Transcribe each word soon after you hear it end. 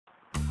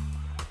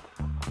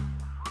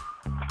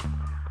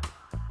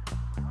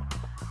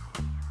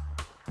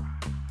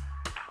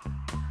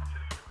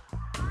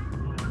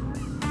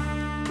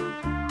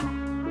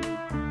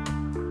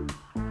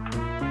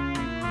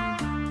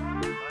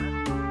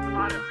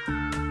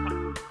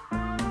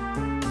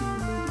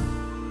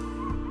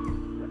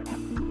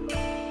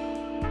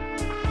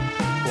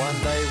One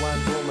day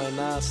one woman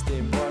asked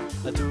him,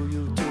 what do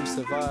you to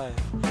survive?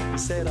 He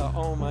said,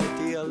 oh my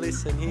dear,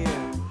 listen here.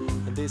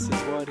 And this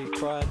is what he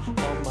cried.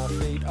 On my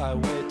feet I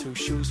wear 2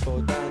 shoes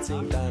for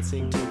dancing,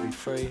 dancing to be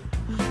free.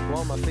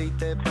 On my feet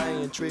they're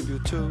paying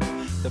tribute to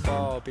the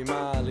Bobby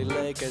Marley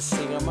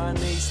legacy. On my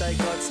knees they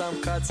got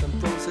some cuts and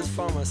bruises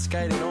from a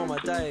skating all my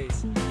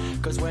days.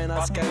 Cause when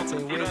I'm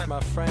skating with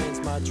my friends,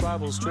 my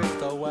troubles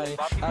drift away.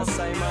 I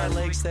say my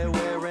legs, they're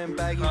wearing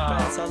baggy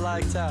pants. I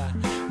like to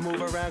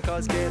move around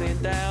cause getting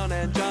down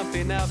and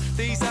jumping out,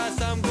 these are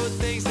some good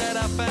things that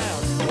I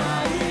found.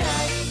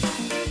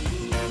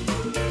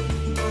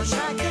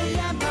 Bushaki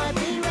Empire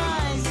be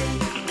rising.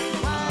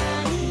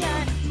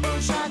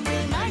 Bushak be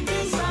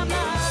making some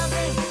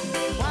loving.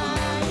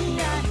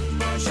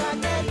 Bushak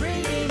they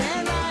breathing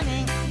and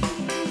running.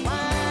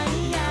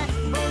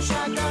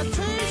 Bushak got 2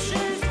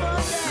 shoes for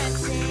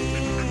dancing.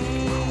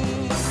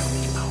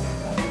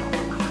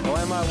 Oh,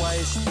 and my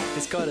waist,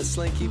 it's got a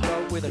slinky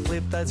bolt with a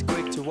clip that's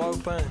quick to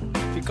open.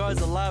 Because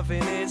the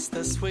loving is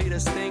the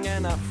sweetest thing,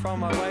 and up from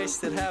my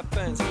waist it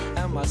happens.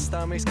 And my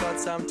stomach's got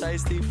some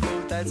tasty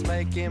food that's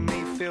making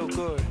me feel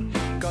good.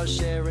 Cause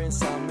sharing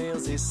some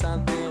meals is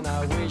something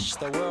I wish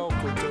the world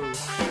could do.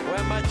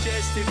 When my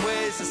chest it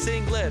wears a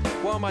singlet,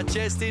 while my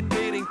chest it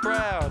beating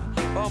proud.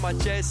 On my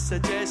chest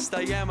suggests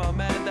I am a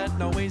man that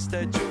no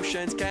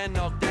institutions can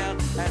knock down.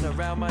 And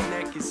around my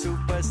neck is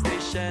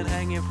superstition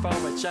hanging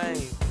from a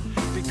chain.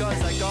 Because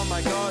I got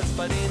my gods,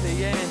 but in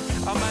the end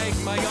I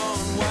make my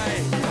own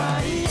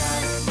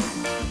way.